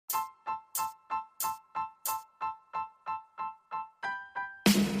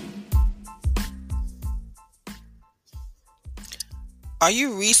Are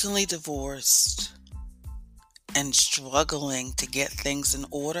you recently divorced and struggling to get things in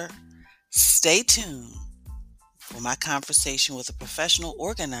order? Stay tuned for my conversation with a professional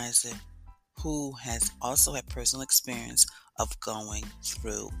organizer who has also had personal experience of going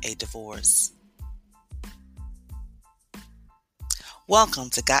through a divorce. Welcome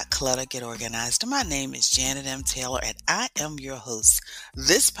to Got Clutter, Get Organized. My name is Janet M. Taylor and I am your host.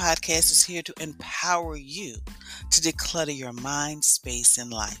 This podcast is here to empower you to declutter your mind, space,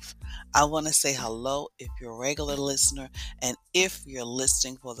 and life. I want to say hello if you're a regular listener, and if you're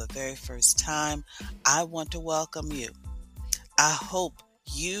listening for the very first time, I want to welcome you. I hope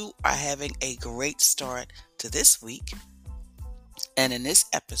you are having a great start to this week. And in this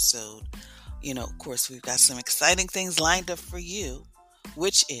episode, of course, we've got some exciting things lined up for you,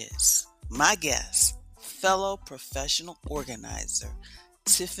 which is my guest, fellow professional organizer,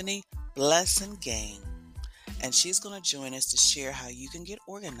 Tiffany Blassingame. And she's going to join us to share how you can get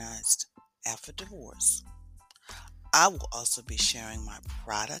organized after divorce. I will also be sharing my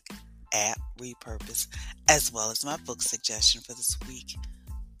product, app, repurpose, as well as my book suggestion for this week.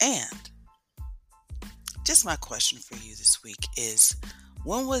 And just my question for you this week is,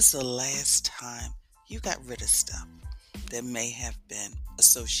 when was the last time you got rid of stuff that may have been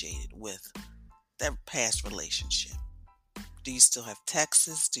associated with that past relationship? Do you still have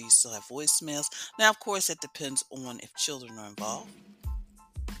texts? Do you still have voicemails? Now, of course, it depends on if children are involved.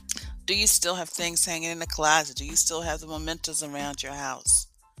 Do you still have things hanging in the closet? Do you still have the mementos around your house?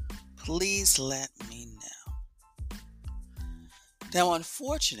 Please let me know. Now,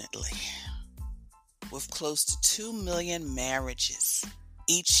 unfortunately, with close to 2 million marriages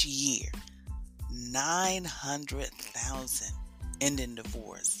each year, 900,000 end in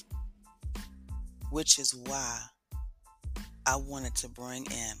divorce, which is why I wanted to bring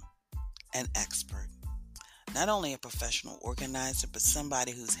in an expert, not only a professional organizer, but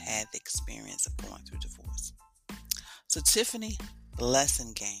somebody who's had the experience of going through divorce. So Tiffany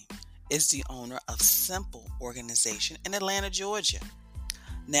Blassingame is the owner of Simple Organization in Atlanta, Georgia.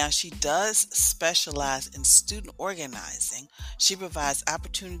 Now, she does specialize in student organizing. She provides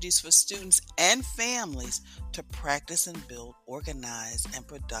opportunities for students and families to practice and build organized and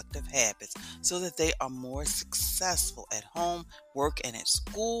productive habits so that they are more successful at home, work, and at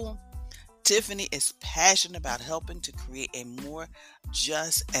school. Tiffany is passionate about helping to create a more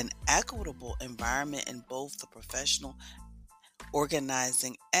just and equitable environment in both the professional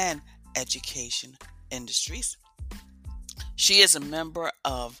organizing and education industries. She is a member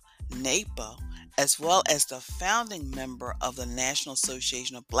of NAPA, as well as the founding member of the National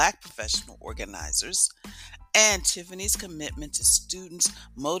Association of Black Professional Organizers. And Tiffany's commitment to students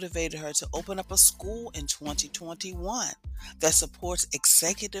motivated her to open up a school in 2021 that supports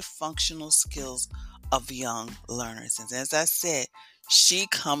executive functional skills of young learners. And as I said, Tiffany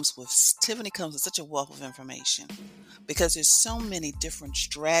comes with such a wealth of information because there's so many different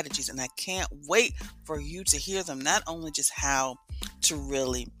strategies, and I can't wait for you to hear them. Not only just how to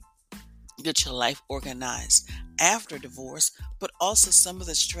really get your life organized after divorce, but also some of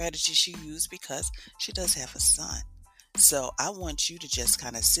the strategies she used because she does have a son. So I want you to just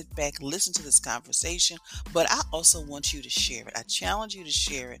kind of sit back, listen to this conversation, but I also want you to share it. I challenge you to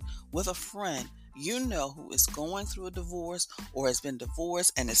share it with a friend you know who is going through a divorce or has been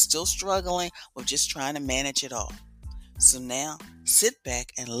divorced and is still struggling with just trying to manage it all. So now sit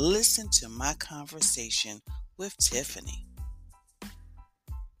back and listen to my conversation with Tiffany.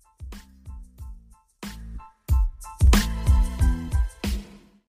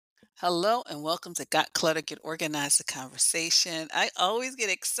 Hello and welcome to Got Clutter, Get Organized, the conversation. I always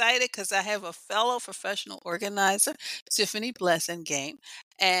get excited because I have a fellow professional organizer, Tiffany Blassingame,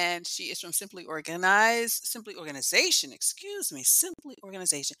 and she is from Simply Organization, Simply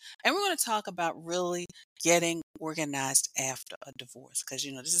Organization. And we're going to talk about really getting organized after a divorce because,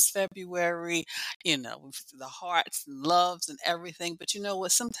 this is February, the hearts and loves and everything. But you know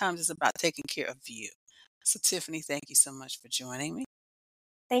what? Sometimes it's about taking care of you. So, Tiffany, thank you so much for joining me.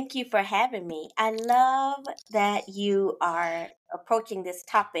 Thank you for having me. I love that you are approaching this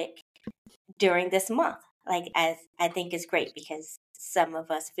topic during this month. As I think is great because some of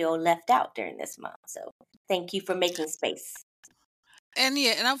us feel left out during this month. So thank you for making space. And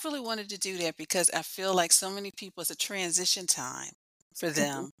I really wanted to do that because I feel like so many people, it's a transition time. for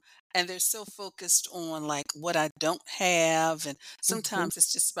Mhm, them. And they're so focused on like what I don't have. And mhm, sometimes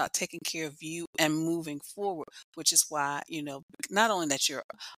it's just about taking care of you and moving forward, which is why, not only that you're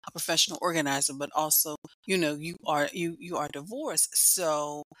a professional organizer, but also, you are divorced.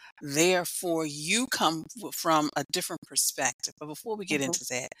 So therefore you come from a different perspective. But before we get mhm. into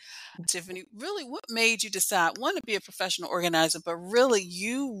that, Tiffany, really what made you decide one to be a professional organizer, but really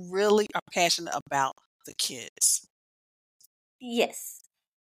you really are passionate about the kids? Yes.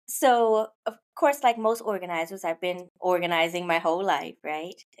 So, of course, like most organizers, I've been organizing my whole life,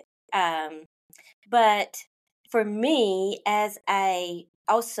 right? Um, but for me, as I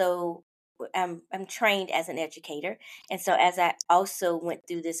also I'm trained as an educator, and so as I also went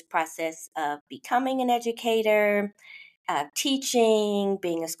through this process of becoming an educator, teaching,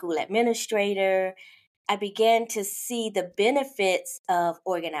 being a school administrator, I began to see the benefits of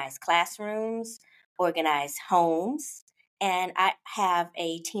organized classrooms, organized homes, and I have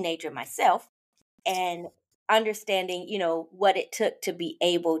a teenager myself, and understanding, what it took to be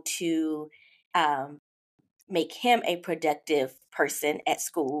able to um, make him a productive person at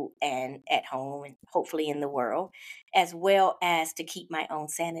school and at home and hopefully in the world, as well as to keep my own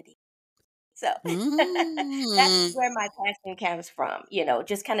sanity. So that's Mm, where my passion comes from,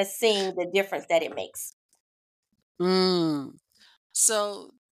 just kind of seeing the difference that it makes. mm.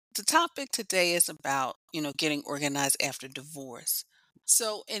 So the topic today is about, getting organized after divorce.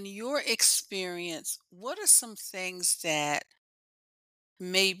 So in your experience, what are some things that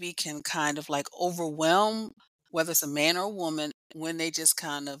maybe can kind of like overwhelm whether it's a man or a woman when they just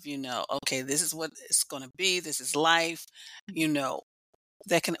kind of, okay, this is what it's going to be, this is life, you know,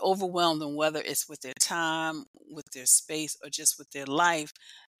 that can overwhelm them, whether it's with their time, with their space, or just with their life,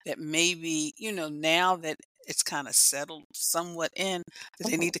 that maybe, now that it's kind of settled somewhat in, that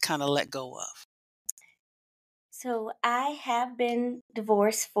they Mhm. need to kind of let go of. So I have been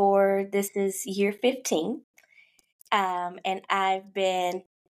divorced for this is year 15. And I've been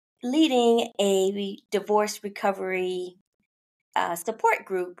leading a divorce recovery support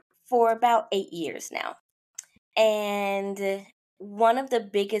group for about 8 years now. And one of the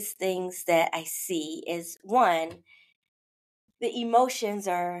biggest things that I see is one, the emotions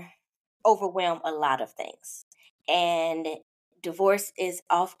are overwhelm a lot of things. And divorce is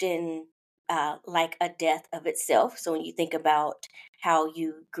often like a death of itself. So when you think about how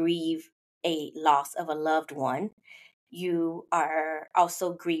you grieve a loss of a loved one, you are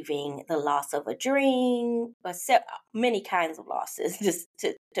also grieving the loss of a dream, many kinds of losses, just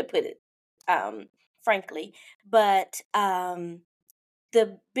to put it um, frankly. But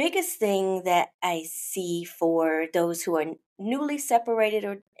the biggest thing that I see for those who are newly separated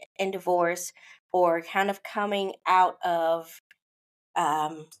or in divorce, or kind of coming out of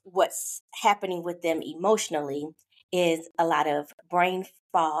what's happening with them emotionally, is a lot of brain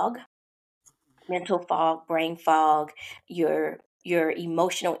fog, mental fog, brain fog. Your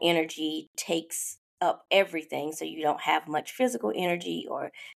emotional energy takes up everything, so you don't have much physical energy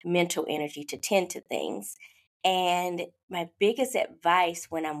or mental energy to tend to things. And my biggest advice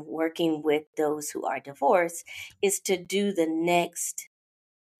when I'm working with those who are divorced is to do the next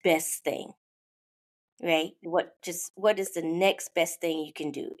best thing, right? What is the next best thing you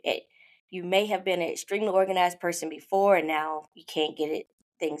can do? You may have been an extremely organized person before, and now you can't get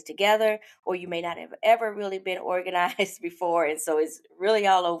things together, or you may not have ever really been organized before, and so it's really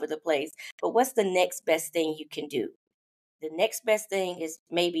all over the place. But what's the next best thing you can do? The next best thing is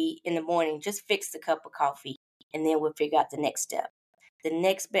maybe in the morning, just fix the cup of coffee, and then we'll figure out the next step. The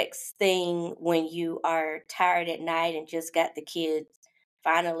next best thing when you are tired at night and just got the kids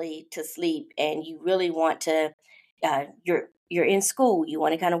finally to sleep, and you really want to, you're in school, you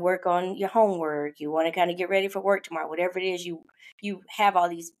want to kind of work on your homework, you want to kind of get ready for work tomorrow, whatever it is you have all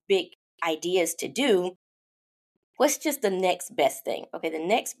these big ideas to do. What's just the next best thing? Okay, the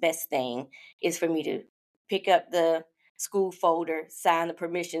next best thing is for me to pick up the school folder, sign the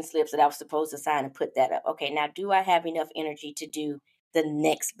permission slips that I was supposed to sign, and put that up. Okay, now do I have enough energy to do the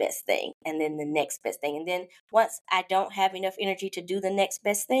next best thing? And then the next best thing. And then once I don't have enough energy to do the next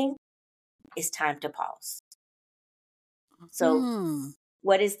best thing, it's time to pause. So, Hmm.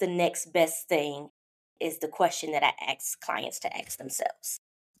 what is the next best thing? Is the question that I ask clients to ask themselves.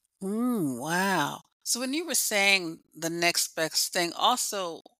 Wow. So when you were saying the next best thing,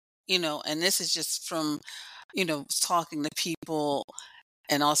 also, and this is just from, talking to people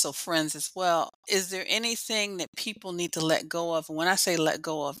and also friends as well. Is there anything that people need to let go of? And when I say let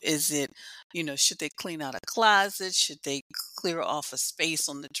go of, is it, should they clean out a closet? Should they clear off a space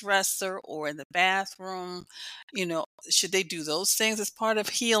on the dresser or in the bathroom? Should they do those things as part of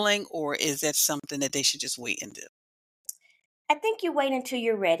healing, or is that something that they should just wait and do? I think you wait until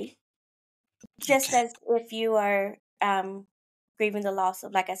you're ready. Just Okay. as if you are grieving the loss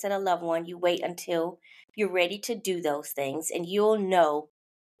of, like I said, a loved one, you wait until you're ready to do those things, and you'll know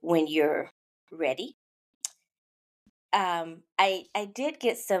when you're ready. I did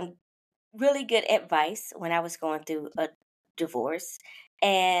get some really good advice when I was going through a divorce,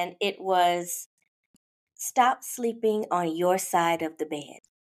 and it was stop sleeping on your side of the bed,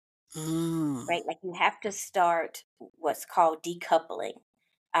 Mm. right? Like you have to start what's called decoupling.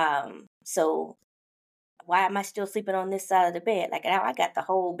 So why am I still sleeping on this side of the bed? Like now I got the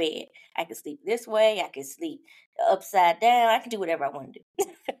whole bed. I can sleep this way, I can sleep upside down, I can do whatever I want to do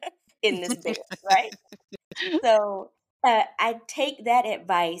in this bed, right? So I take that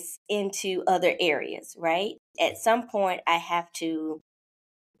advice into other areas, right? At some point, I have to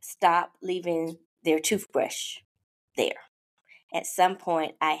stop leaving their toothbrush there. At some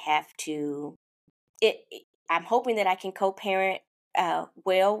point, I have to I'm hoping that I can co-parent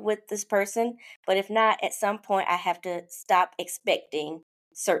well with this person, but if not, at some point I have to stop expecting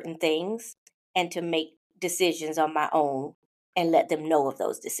certain things and to make decisions on my own and let them know of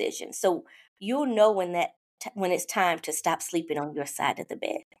those decisions. So you'll know when when it's time to stop sleeping on your side of the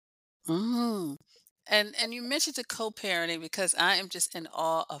bed. Mm. And you mentioned the co-parenting because I am just in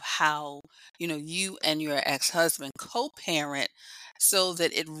awe of how, you and your ex-husband co-parent so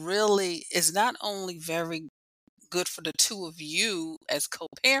that it really is not only very good for the two of you as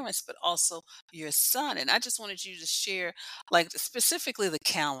co-parents, but also your son. And I just wanted you to share, like specifically the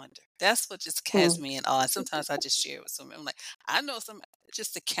calendar. That's what just has Mm. me in awe. And sometimes I just share with someone. I'm like, I know some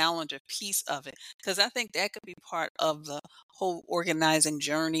just the calendar piece of it because I think that could be part of the whole organizing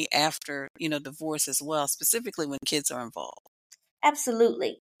journey after divorce as well, specifically when kids are involved.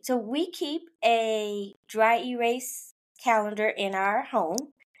 Absolutely. So we keep a dry erase calendar in our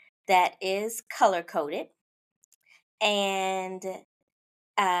home that is color coded, and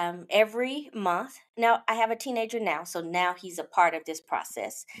every month. Now, I have a teenager now, so now he's a part of this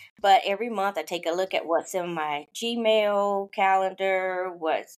process. But every month, I take a look at what's in my Gmail calendar,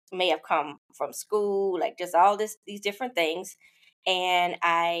 what may have come from school, like just all these different things. And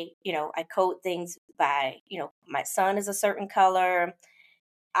I code things by, my son is a certain color,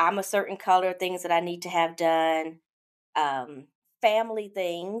 I'm a certain color, things that I need to have done, um, family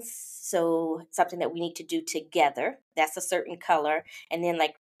things. So something that we need to do together, that's a certain color. And then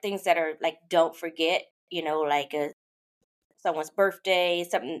like things that are like, don't forget, like someone's birthday,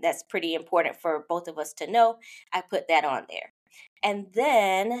 something that's pretty important for both of us to know. I put that on there. And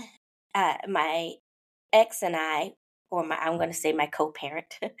then my ex and I, or I'm going to say my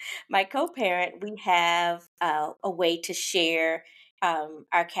co-parent, my co-parent, we have a way to share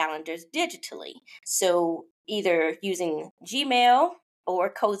our calendars digitally. So either using Gmail or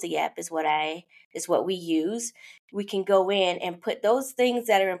Cozy app is what we use. We can go in and put those things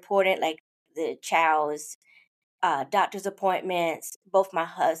that are important, like the child's doctor's appointments. Both my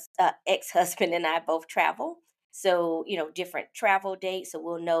ex-husband and I both travel. So, different travel dates. So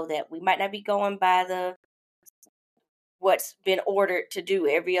we'll know that we might not be going by the what's been ordered to do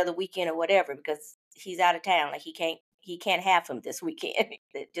every other weekend or whatever because he's out of town. Like he can't have him this weekend.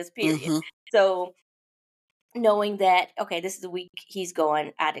 Just period. Mm-hmm. So knowing that, okay, this is the week he's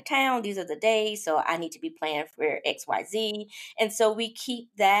going out of town, these are the days, so I need to be planning for XYZ. And so we keep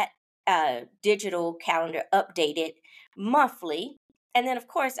that digital calendar updated monthly. And then of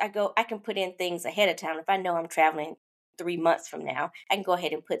course I can put in things ahead of time. If I know I'm traveling 3 months from now, I can go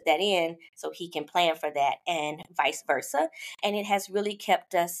ahead and put that in so he can plan for that and vice versa. And it has really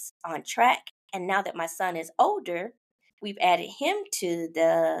kept us on track. And now that my son is older, we've added him to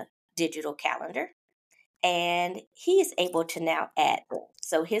the digital calendar, and he is able to now add them.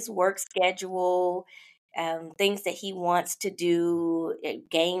 So his work schedule, things that he wants to do,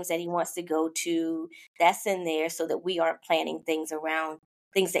 games that he wants to go to, that's in there so that we aren't planning things around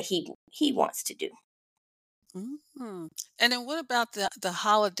things that he wants to do. Mm. And then what about the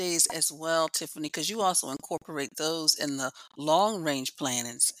holidays as well, Tiffany? Because you also incorporate those in the long range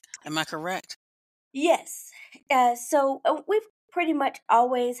plannings. Am I correct? Yes. So we've pretty much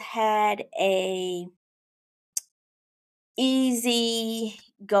always had a easy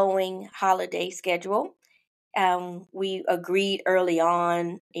going holiday schedule. We agreed early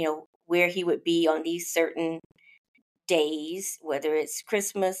on, where he would be on these certain days, whether it's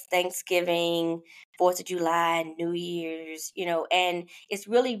Christmas, Thanksgiving, 4th of July, New Year's, and it's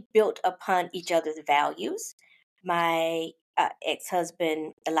really built upon each other's values. My ex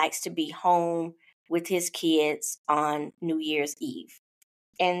husband likes to be home with his kids on New Year's Eve.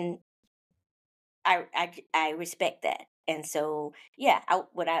 And I respect that. And so, yeah,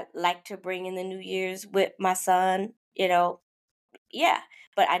 would I like to bring in the New Year's with my son, yeah,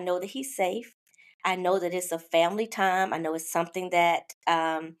 but I know that he's safe. I know that it's a family time. I know it's something that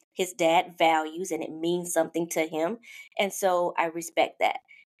his dad values and it means something to him. And so I respect that.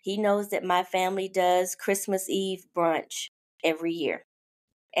 He knows that my family does Christmas Eve brunch every year.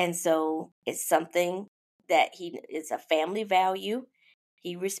 And so it's something that he is a family value.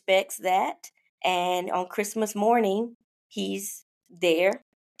 He respects that. And on Christmas morning, he's there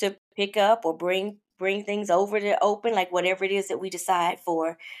to pick up or bring things over to open, like whatever it is that we decide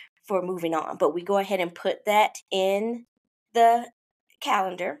for moving on. But we go ahead and put that in the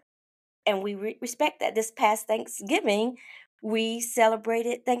calendar and we respect that. This past Thanksgiving, we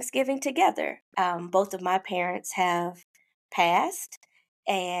celebrated Thanksgiving together. Both of my parents have passed,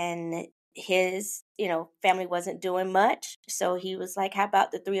 and his family wasn't doing much, so he was like, "How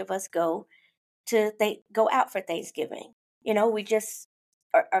about the three of us go out for Thanksgiving?" We just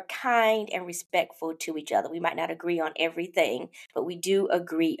are kind and respectful to each other. We might not agree on everything, but we do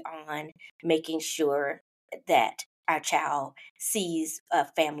agree on making sure that our child sees a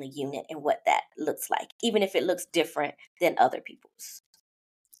family unit and what that looks like, even if it looks different than other people's.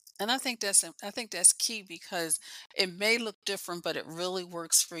 And I think that's key because it may look different, but it really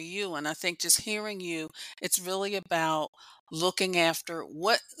works for you. And I think just hearing you, it's really about looking after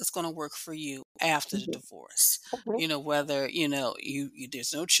what is going to work for you after the Mhm. divorce. Mhm. Whether, you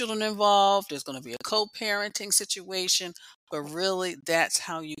there's no children involved, there's going to be a co-parenting situation, but really that's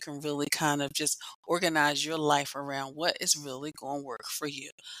how you can really kind of just organize your life around what is really going to work for you.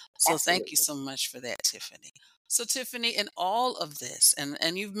 So thank you Absolutely. so much for that, Tiffany. So Tiffany, in all of this,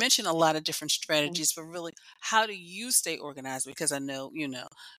 and you've mentioned a lot of different Mhm. strategies, but really, how do you stay organized? Because I know, you're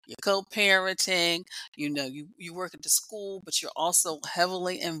co-parenting, you work at the school, but you're also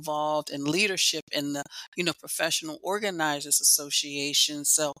heavily involved in leadership in the, Professional Organizers Association.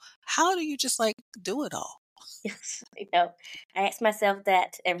 So how do you just like do it all? Yes, I ask myself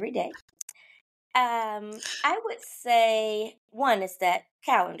that every day. I would say one is that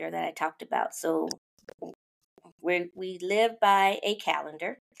calendar that I talked about. So we live by a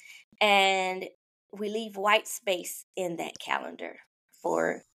calendar, and we leave white space in that calendar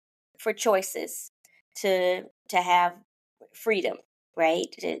for choices, to have freedom, right?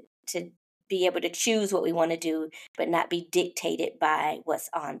 To be able to choose what we want to do, but not be dictated by what's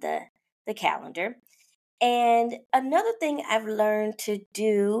on the calendar. And another thing I've learned to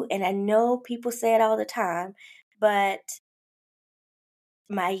do, and I know people say it all the time, but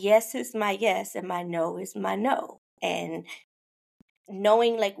my yes is my yes and my no is my no. And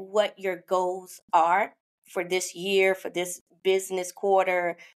knowing like what your goals are for this year, for this business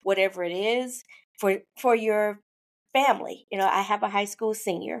quarter, whatever it is, for your family. I have a high school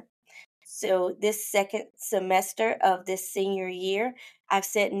senior. So this second semester of this senior year, I've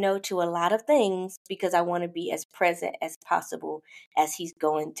said no to a lot of things because I want to be as present as possible as he's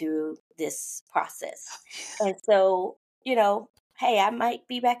going through this process. And so, hey, I might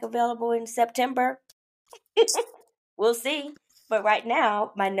be back available in September. We'll see. But right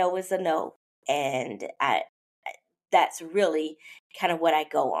now, my no is a no. And that's really kind of what I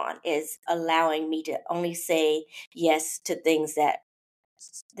go on, is allowing me to only say yes to things that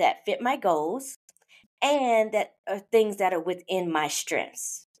fit my goals and that are things that are within my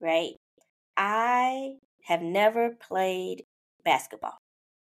strengths, right? I have never played basketball.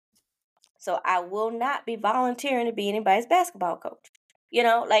 So I will not be volunteering to be anybody's basketball coach.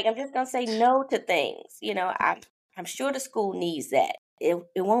 Like I'm just gonna say no to things. I'm sure the school needs that. It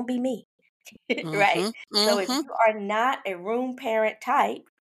won't be me. Right? Mm-hmm. So if Mm-hmm. you are not a room parent type,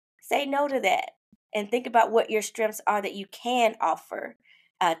 say no to that and think about what your strengths are that you can offer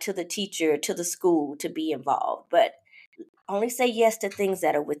to the teacher, to the school to be involved. But only say yes to things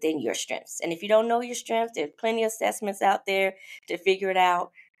that are within your strengths. And if you don't know your strengths, there's plenty of assessments out there to figure it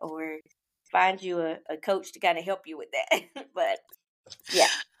out, or find you a coach to kind of help you with that. But yeah.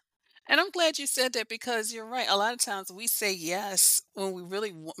 And I'm glad you said that because you're right. A lot of times we say yes when we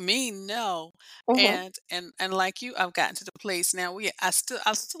really mean no. Hmm. And like you, I've gotten to the place now. I still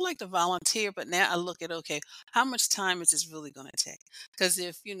like to volunteer, but now I look at, okay, how much time is this really going to take? Because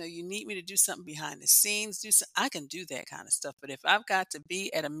if you need me to do something behind the scenes, I can do that kind of stuff. But if I've got to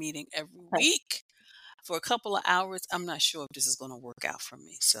be at a meeting every week for a couple of hours, I'm not sure if this is going to work out for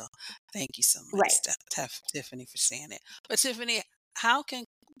me. So thank you so much, Right. Tiffany, for saying it. But Tiffany, how can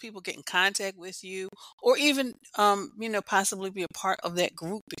people get in contact with you or even, possibly be a part of that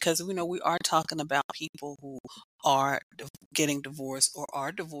group? Because we are talking about people who are getting divorced or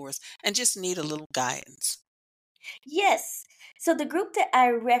are divorced and just need a little guidance. Yes. So the group that I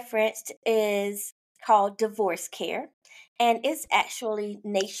referenced is called Divorce Care, and it's actually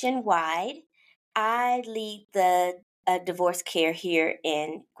nationwide. I lead the divorce care here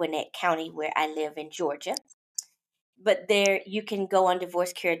in Gwinnett County, where I live in Georgia. But there you can go on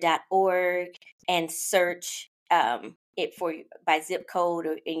divorcecare.org and search it for by zip code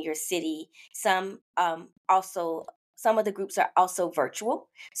or in your city. Some of the groups are also virtual,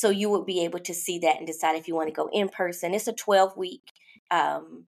 so you will be able to see that and decide if you want to go in person. It's a 12-week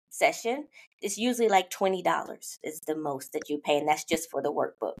session. It's usually like $20 is the most that you pay, and that's just for the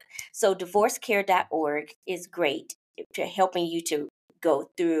workbook. So divorcecare.org is great to helping you to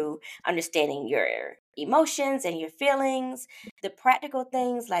go through understanding your emotions and your feelings, the practical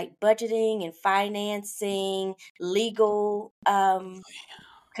things like budgeting and financing, legal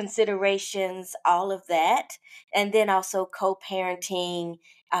considerations, all of that. And then also co parenting,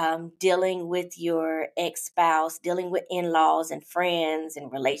 dealing with your ex spouse, dealing with in laws and friends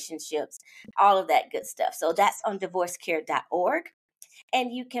and relationships, all of that good stuff. So that's on divorcecare.org.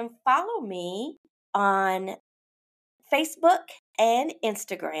 And you can follow me on Facebook and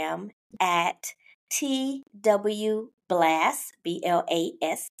Instagram at TW Blass,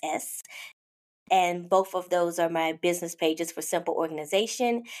 BLASS. And both of those are my business pages for Simple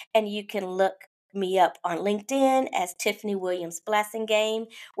Organization. And you can look me up on LinkedIn as Tiffany Williams Blassingame,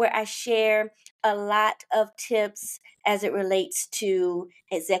 where I share a lot of tips as it relates to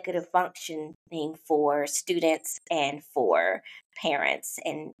executive functioning for students and for parents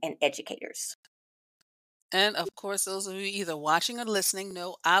and educators. And of course, those of you either watching or listening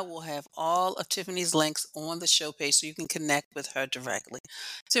know I will have all of Tiffany's links on the show page so you can connect with her directly.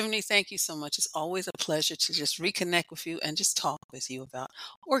 Tiffany, thank you so much. It's always a pleasure to just reconnect with you and just talk with you about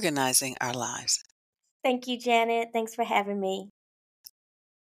organizing our lives. Thank you, Janet. Thanks for having me.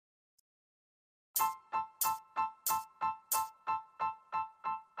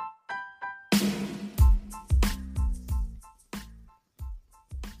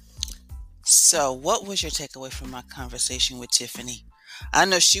 So, what was your takeaway from my conversation with Tiffany? I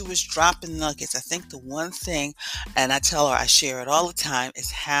know she was dropping nuggets. I think the one thing, and I tell her I share it all the time,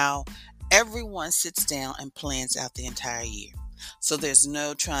 is how everyone sits down and plans out the entire year. So there's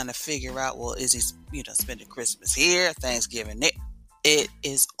no trying to figure out, well, is he, spending Christmas here, Thanksgiving there? It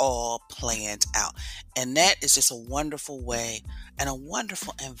is all planned out. And that is just a wonderful way and a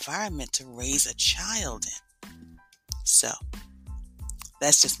wonderful environment to raise a child in. So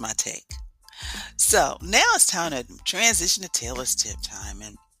that's just my take. So now it's time to transition to Taylor's tip time.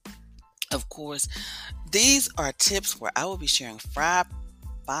 And of course, these are tips where I will be sharing five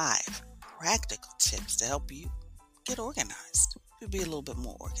practical tips to help you get organized, to be a little bit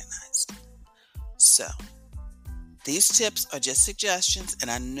more organized. So these tips are just suggestions,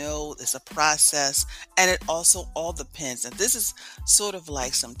 and I know it's a process, and it also all depends. And this is sort of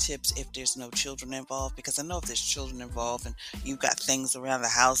like some tips if there's no children involved, because I know if there's children involved and you've got things around the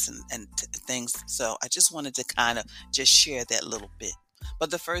house and things. So I just wanted to kind of just share that little bit. But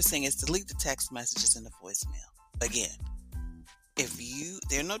the first thing is delete the text messages in the voicemail. Again, if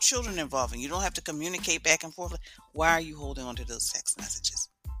there are no children involved and you don't have to communicate back and forth, why are you holding on to those text messages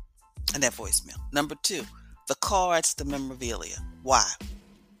and that voicemail? Number two, the cards, the memorabilia. Why?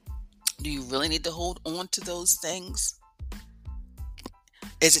 Do you really need to hold on to those things?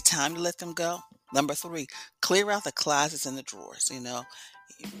 Is it time to let them go? Number three, clear out the closets and the drawers.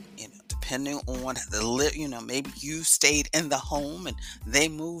 Depending on maybe you stayed in the home and they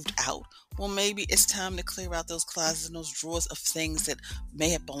moved out. Well, maybe it's time to clear out those closets and those drawers of things that may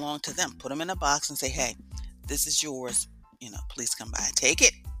have belonged to them. Put them in a box and say, hey, this is yours. Please come by and take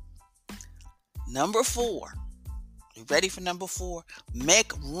it. Number four. You ready for number four?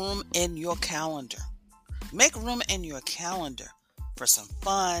 Make room in your calendar. Make room in your calendar for some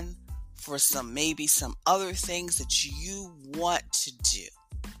fun, for maybe some other things that you want to do.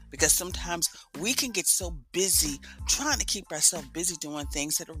 Because sometimes we can get so busy trying to keep ourselves busy doing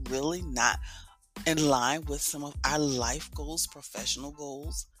things that are really not in line with some of our life goals, professional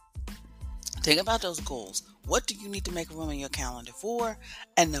goals. Think about those goals. What do you need to make room in your calendar for?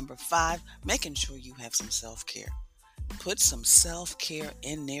 And number five, making sure you have some self-care. Put some self-care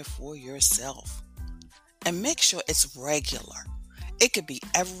in there for yourself. And make sure it's regular. It could be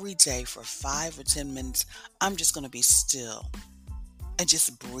every day for 5 or 10 minutes. I'm just going to be still and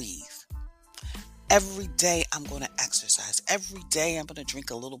just breathe. Every day I'm going to exercise. Every day I'm going to drink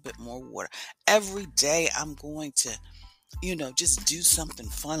a little bit more water. Every day I'm going to, just do something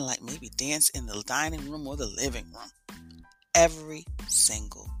fun, like maybe dance in the dining room or the living room. Every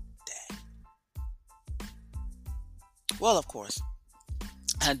single day. Well, of course,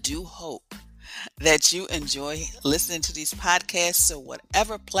 I do hope that you enjoy listening to these podcasts. So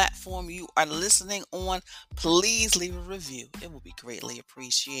whatever platform you are listening on, please leave a review. It will be greatly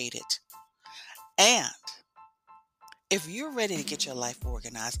appreciated. And If you're ready to get your life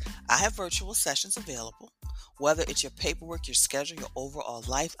organized, I have virtual sessions available. Whether it's your paperwork, your schedule, your overall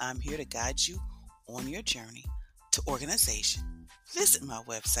life, I'm here to guide you on your journey to organization. Visit my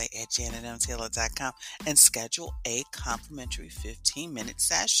website at janetmtaylor.com and schedule a complimentary 15-minute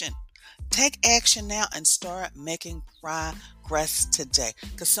session. Take action now and start making progress today.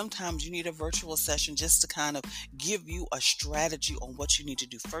 Because sometimes you need a virtual session just to kind of give you a strategy on what you need to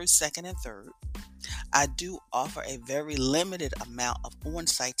do first, second, and third. I do offer a very limited amount of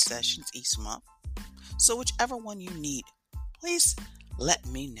on-site sessions each month. So whichever one you need, please let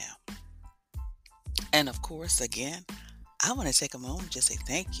me know. And of course, again, I want to take a moment to just say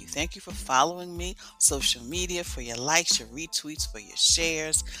thank you. Thank you for following me on social media, for your likes, your retweets, for your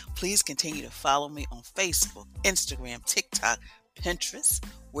shares. Please continue to follow me on Facebook, Instagram, TikTok, Pinterest,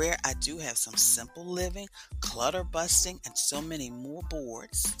 where I do have some simple living, clutter busting, and so many more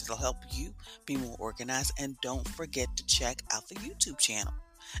boards that'll help you be more organized. And don't forget to check out the YouTube channel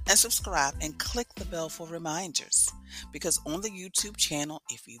and subscribe and click the bell for reminders, because on the YouTube channel,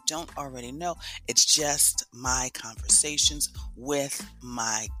 if you don't already know, it's just my conversations with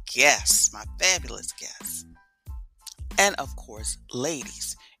my guests, my fabulous guests. And of course,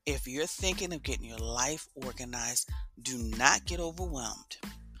 ladies, if you're thinking of getting your life organized, do not get overwhelmed.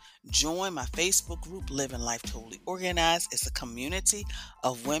 Join my Facebook group, Living Life Totally Organized. It's a community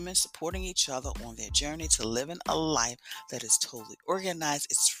of women supporting each other on their journey to living a life that is totally organized.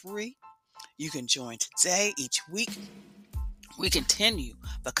 It's free. You can join today. Each week, we continue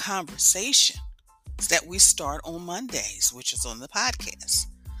the conversation that we start on Mondays, which is on the podcast.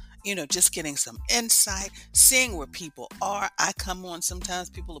 Just getting some insight, seeing where people are. I come on, sometimes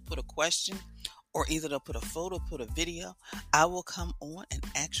people will put a question, or either they'll put a photo, put a video. I will come on and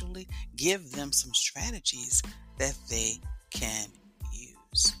actually give them some strategies that they can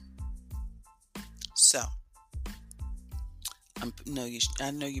use. So, I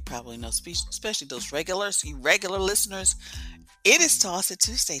know you probably know, especially those regular listeners, it is Toss It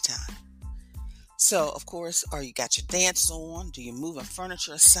Tuesday time. So, of course, you got your dance on? Do you moving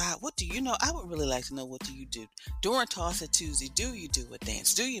furniture aside? What do you know? I would really like to know, what do you do during Toss It Tuesday? Do you do a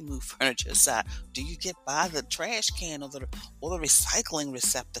dance? Do you move furniture aside? Do you get by the trash can or the recycling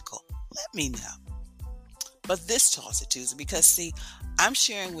receptacle? Let me know. But this Toss It Tuesday, because see, I'm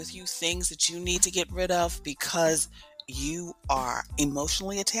sharing with you things that you need to get rid of because you are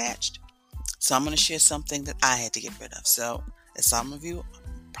emotionally attached. So I'm going to share something that I had to get rid of. So, as some of you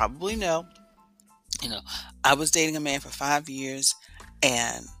probably know, I was dating a man for 5 years,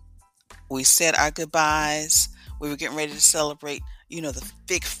 and we said our goodbyes. We were getting ready to celebrate, the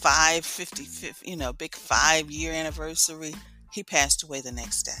big 5-year anniversary. He passed away the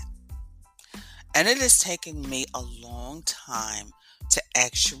next day. And it is taking me a long time to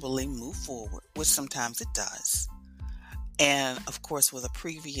actually move forward, which sometimes it does. And of course, with a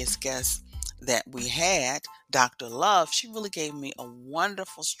previous guest that we had, Dr. Love, she really gave me a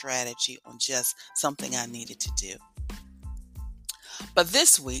wonderful strategy on just something I needed to do. But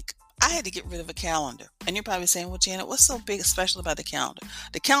this week, I had to get rid of a calendar. And you're probably saying, well, Janet, what's so big special about the calendar?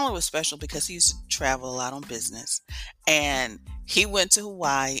 The calendar was special because he used to travel a lot on business. And he went to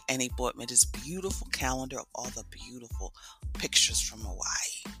Hawaii and he bought me this beautiful calendar of all the beautiful pictures from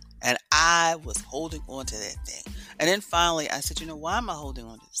Hawaii. And I was holding on to that thing. And then finally, I said, why am I holding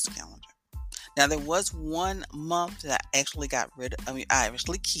on to this calendar? Now, there was 1 month that I actually got rid of. I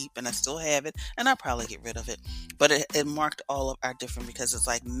actually keep, and I still have it, and I'll probably get rid of it. But it marked all of our different, because it's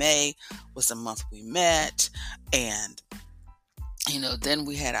like May was the month we met, and, then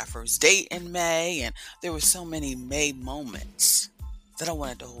we had our first date in May, and there were so many May moments that I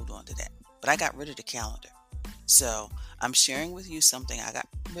wanted to hold on to that. But I got rid of the calendar. So I'm sharing with you something I got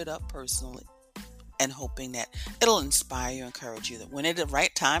rid of personally, and hoping that it'll inspire you, encourage you, that when the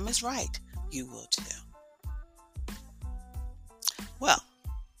right time is right, you will too. Well,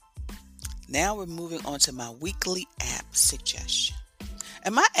 now we're moving on to my weekly app suggestion.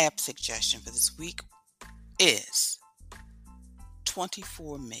 And my app suggestion for this week is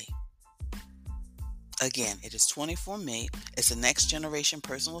 24Me. Again, it is 24Me. It's a next generation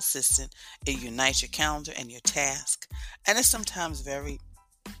personal assistant. It unites your calendar and your task. And it's sometimes very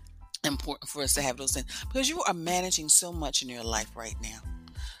important for us to have those things, because you are managing so much in your life right now.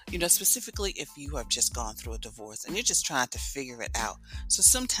 Specifically if you have just gone through a divorce and you're just trying to figure it out. So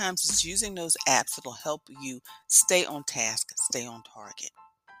sometimes it's using those apps that'll help you stay on task, stay on target.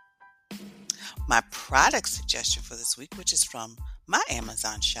 My product suggestion for this week, which is from my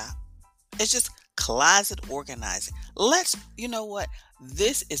Amazon shop, is just closet organizing. You know what?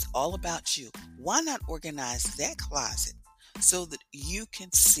 This is all about you. Why not organize that closet so that you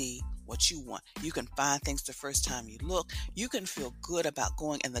can see what you want. You can find things the first time you look. You can feel good about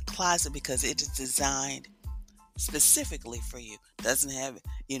going in the closet because it is designed specifically for you. Doesn't have,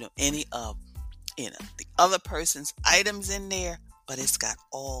 any of, the other person's items in there, but it's got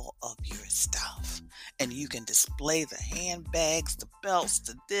all of your stuff. And you can display the handbags, the belts,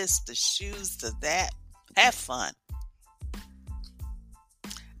 the this, the shoes, the that. Have fun.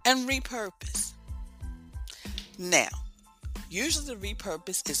 And repurpose. Now, usually the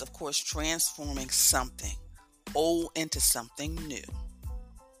repurpose is, of course, transforming something old into something new.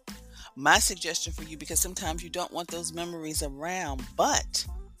 My suggestion for you, because sometimes you don't want those memories around, but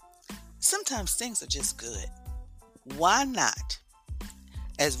sometimes things are just good. Why not,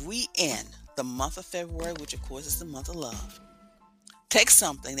 as we end the month of February, which of course is the month of love, take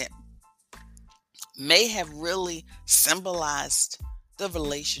something that may have really symbolized the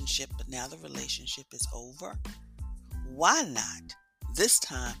relationship, but now the relationship is over. Why not this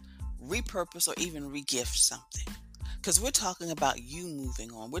time repurpose or even regift something? Because we're talking about you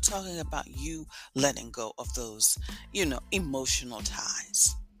moving on. We're talking about you letting go of those, emotional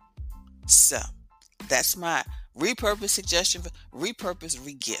ties. So that's my repurpose suggestion. Repurpose,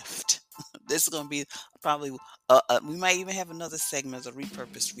 regift. This is going to be probably, we might even have another segment of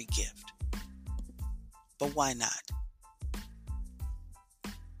repurpose, regift. But why not?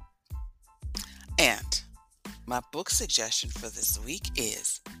 And my book suggestion for this week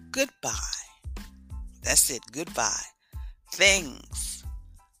is Goodbye. That's it. Goodbye. Things.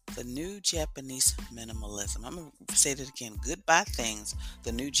 The New Japanese Minimalism. I'm going to say that again. Goodbye Things.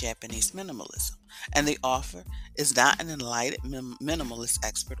 The New Japanese Minimalism. And the author is not an enlightened minimalist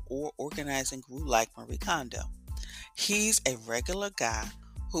expert or organizing guru like Marie Kondo. He's a regular guy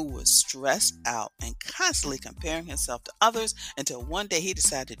who was stressed out and constantly comparing himself to others until one day he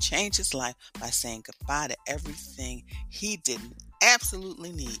decided to change his life by saying goodbye to everything he didn't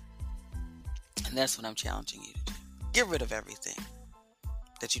absolutely need. And that's what I'm challenging you to do. Get rid of everything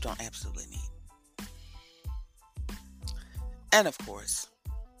that you don't absolutely need. And of course,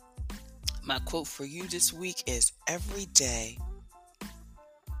 my quote for you this week is, every day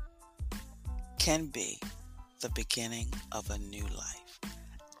can be the beginning of a new life.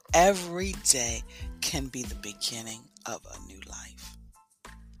 Every day can be the beginning of a new life.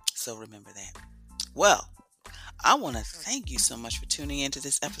 So remember that. Well, I want to thank you so much for tuning into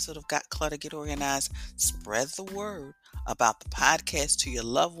this episode of Got Clutter, Get Organized. Spread the word about the podcast to your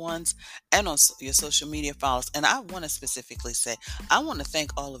loved ones and on your social media followers. And I want to specifically say, I want to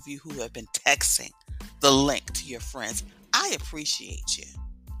thank all of you who have been texting the link to your friends. I appreciate you.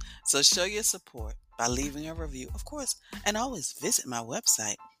 So show your support by leaving a review, of course, and always visit my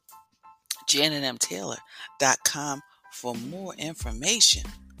website, janetmtaylor.com, for more information.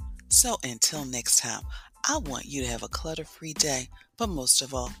 So until next time, I want you to have a clutter-free day, but most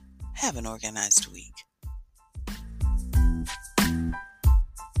of all, have an organized week.